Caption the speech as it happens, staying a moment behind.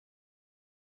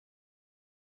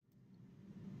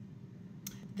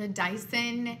The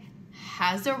Dyson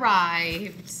has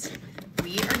arrived.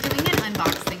 We are doing an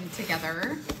unboxing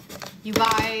together. You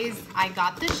guys, I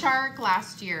got the Shark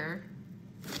last year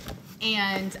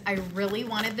and I really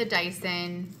wanted the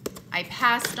Dyson. I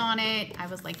passed on it. I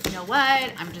was like, you know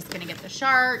what? I'm just gonna get the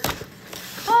Shark.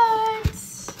 But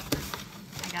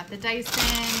I got the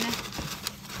Dyson.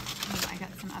 Oh, I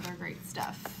got some other great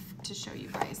stuff to show you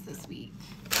guys this week.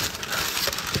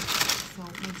 So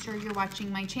make sure you're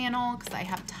watching my channel because I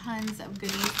have tons of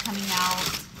goodies coming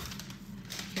out.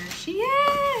 Here she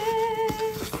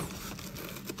is.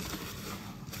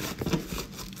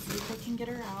 See if I can get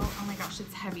her out. Oh my gosh,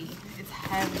 it's heavy. It's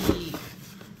heavy.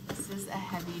 This is a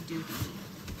heavy duty.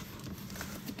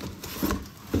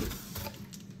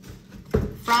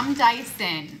 From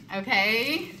Dyson,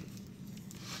 okay?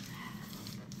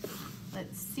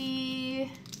 Let's see.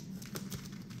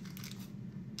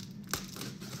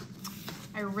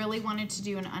 I really wanted to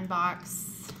do an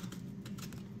unbox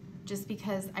just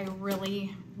because I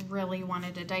really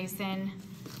wanted a Dyson.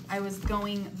 I was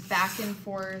going back and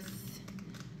forth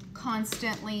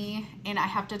constantly, and I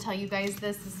have to tell you guys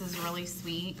this is really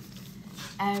sweet.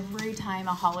 Every time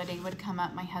a holiday would come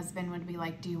up, my husband would be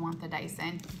like, do you want the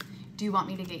Dyson? Do you want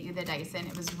me to get you the Dyson?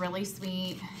 It was really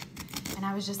sweet. And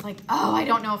I was just like, oh, I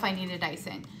don't know if I need a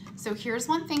Dyson. So here's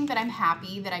one thing that I'm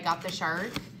happy that I got the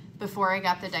Shark before I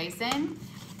got the Dyson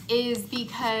is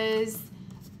because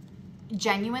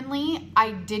genuinely,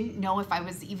 I didn't know if I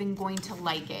was even going to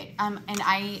like it. And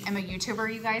I am a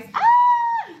YouTuber, you guys. Ah!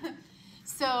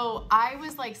 So I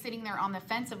was like sitting there on the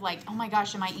fence of like, oh my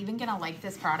gosh, am I even gonna like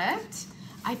this product?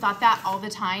 I thought that all the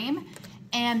time.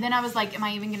 And then I was like, am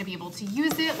I even gonna be able to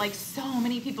use it? Like so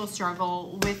many people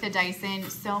struggle with the Dyson.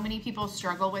 So many people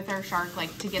struggle with their Shark,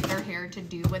 like to get their hair to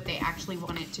do what they actually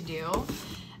want it to do.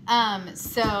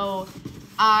 So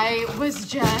I was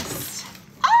just,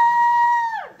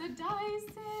 the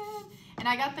Dyson. And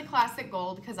I got the classic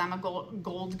gold because I'm a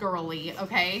gold girly,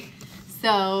 okay?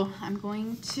 So I'm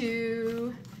going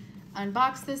to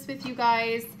unbox this with you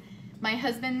guys. My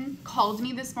husband called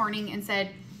me this morning and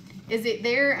said, is it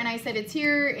there? And I said, it's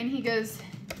here. And he goes,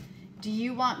 do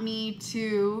you want me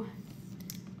to,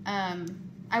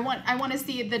 I want to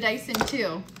see the Dyson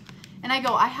too. And I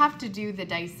go, I have to do the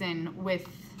Dyson with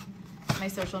my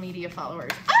social media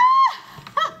followers.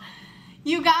 Ah!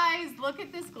 You guys, look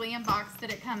at this glam box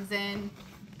that it comes in.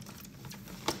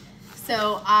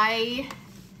 So I,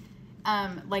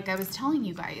 like I was telling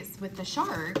you guys with the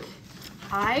Shark,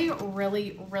 I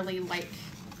really like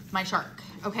my Shark,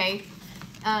 okay?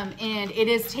 And it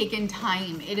has taken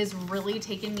time. It has really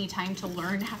taken me time to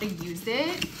learn how to use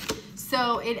it.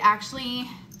 So it actually,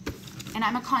 and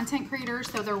I'm a content creator,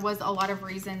 so there was a lot of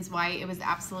reasons why it was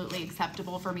absolutely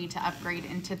acceptable for me to upgrade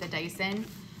into the Dyson.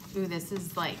 Ooh, this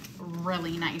is like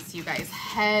really nice, you guys.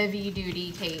 Heavy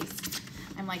duty case.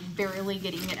 I'm like barely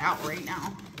getting it out right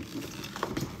now.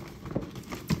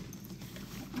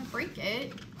 I'm gonna break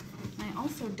it. I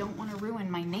also don't want to ruin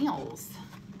my nails.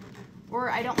 Or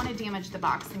I don't want to damage the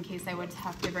box in case I would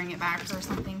have to bring it back or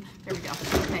something. There we go.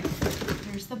 Okay,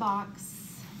 there's the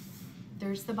box.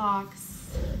 There's the box.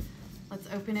 Let's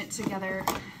open it together.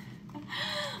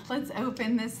 Let's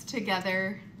open this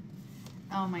together.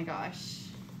 Oh my gosh.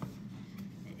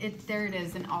 There it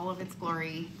is in all of its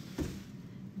glory.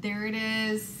 There it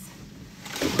is.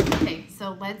 Okay,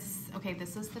 so okay,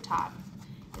 this is the top.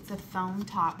 It's a foam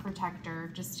top protector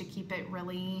just to keep it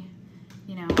really,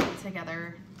 you know,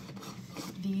 together.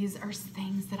 These are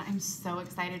things that I'm so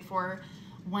excited for.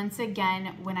 Once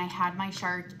again, when I had my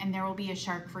Shark, and there will be a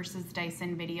Shark versus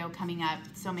Dyson video coming up,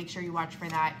 so make sure you watch for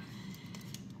that.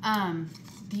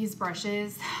 These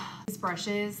brushes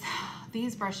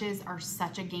are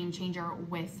such a game changer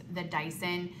with the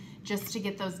Dyson, just to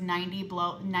get those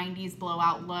 90s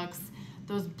blowout looks,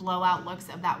 those blowout looks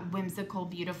of that whimsical,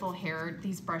 beautiful hair.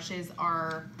 These brushes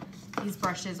are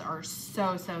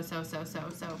so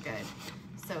good.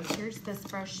 So here's this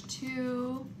brush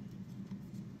too.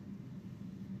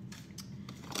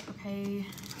 Okay,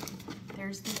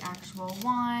 there's the actual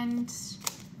wand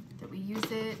that we use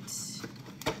it.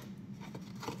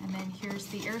 And then here's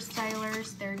the air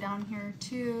stylers. They're down here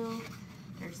too.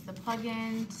 There's the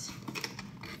plug-ins.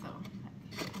 So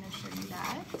I'm gonna show you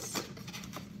that.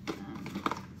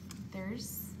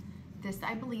 There's this,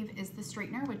 I believe, is the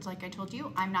straightener, which like I told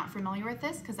you, I'm not familiar with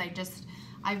this because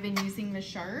I've been using the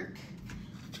Shark.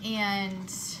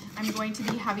 And I'm going to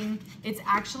be having, it's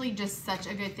actually just such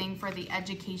a good thing for the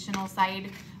educational side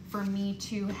for me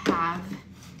to have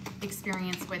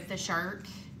experience with the Shark.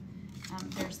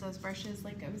 There's those brushes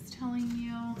like I was telling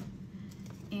you,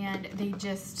 and they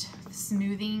just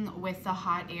smoothing with the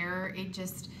hot air.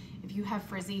 if you have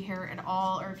frizzy hair at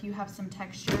all, or if you have some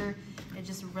texture, it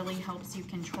just really helps you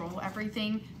control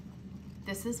everything.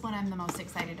 This is what I'm the most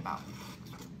excited about.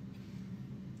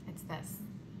 It's this.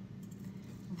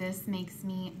 This makes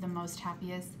me the most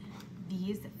happiest.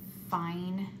 These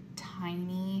fine,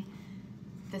 tiny,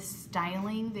 the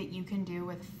styling that you can do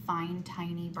with fine,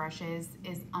 tiny brushes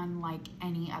is unlike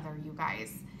any other, you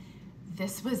guys.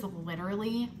 This was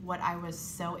literally what I was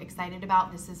so excited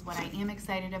about. This is what I am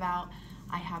excited about.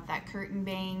 I have that curtain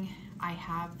bang, I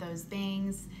have those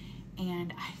bangs,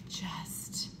 and I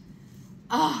just,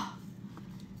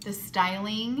 the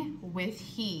styling with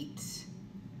heat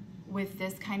with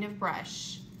this kind of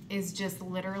brush is just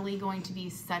literally going to be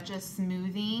such a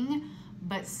smoothing,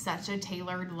 but such a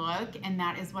tailored look. And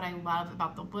that is what I love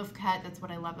about the wolf cut. That's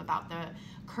what I love about the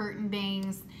curtain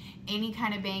bangs. Any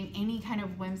kind of bang, any kind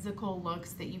of whimsical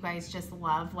looks that you guys just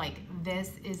love. Like,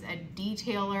 this is a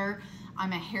detailer.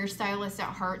 I'm a hairstylist at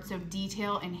heart, so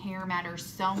detail and hair matters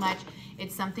so much.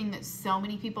 It's something that so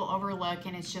many people overlook,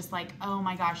 and it's just like, oh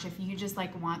my gosh, if you just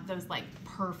like want those like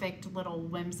perfect little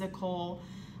whimsical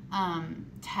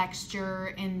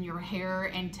texture in your hair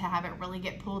and to have it really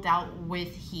get pulled out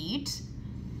with heat.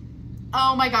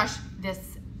 Oh my gosh,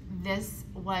 this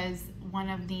was one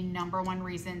of the #1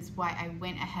 reasons why I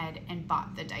went ahead and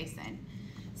bought the Dyson.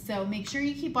 So make sure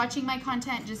you keep watching my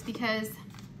content, just because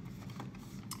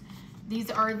these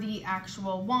are the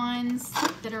actual wands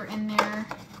that are in there,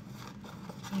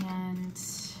 and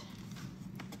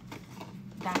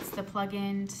that's the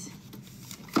plug-in.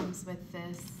 It comes with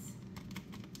this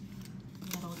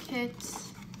little kit,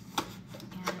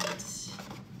 and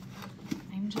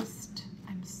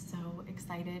I'm so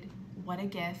excited. What a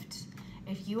gift.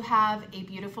 If you have a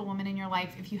beautiful woman in your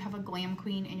life, if you have a glam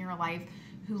queen in your life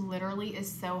who literally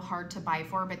is so hard to buy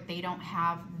for, but they don't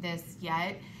have this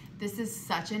yet, this is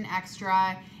such an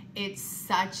extra. It's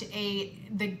such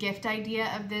the gift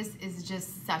idea of this is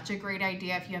just such a great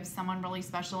idea. If you have someone really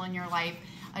special in your life,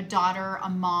 a daughter, a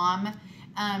mom,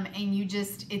 and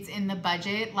it's in the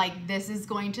budget, like, this is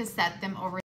going to set them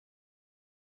over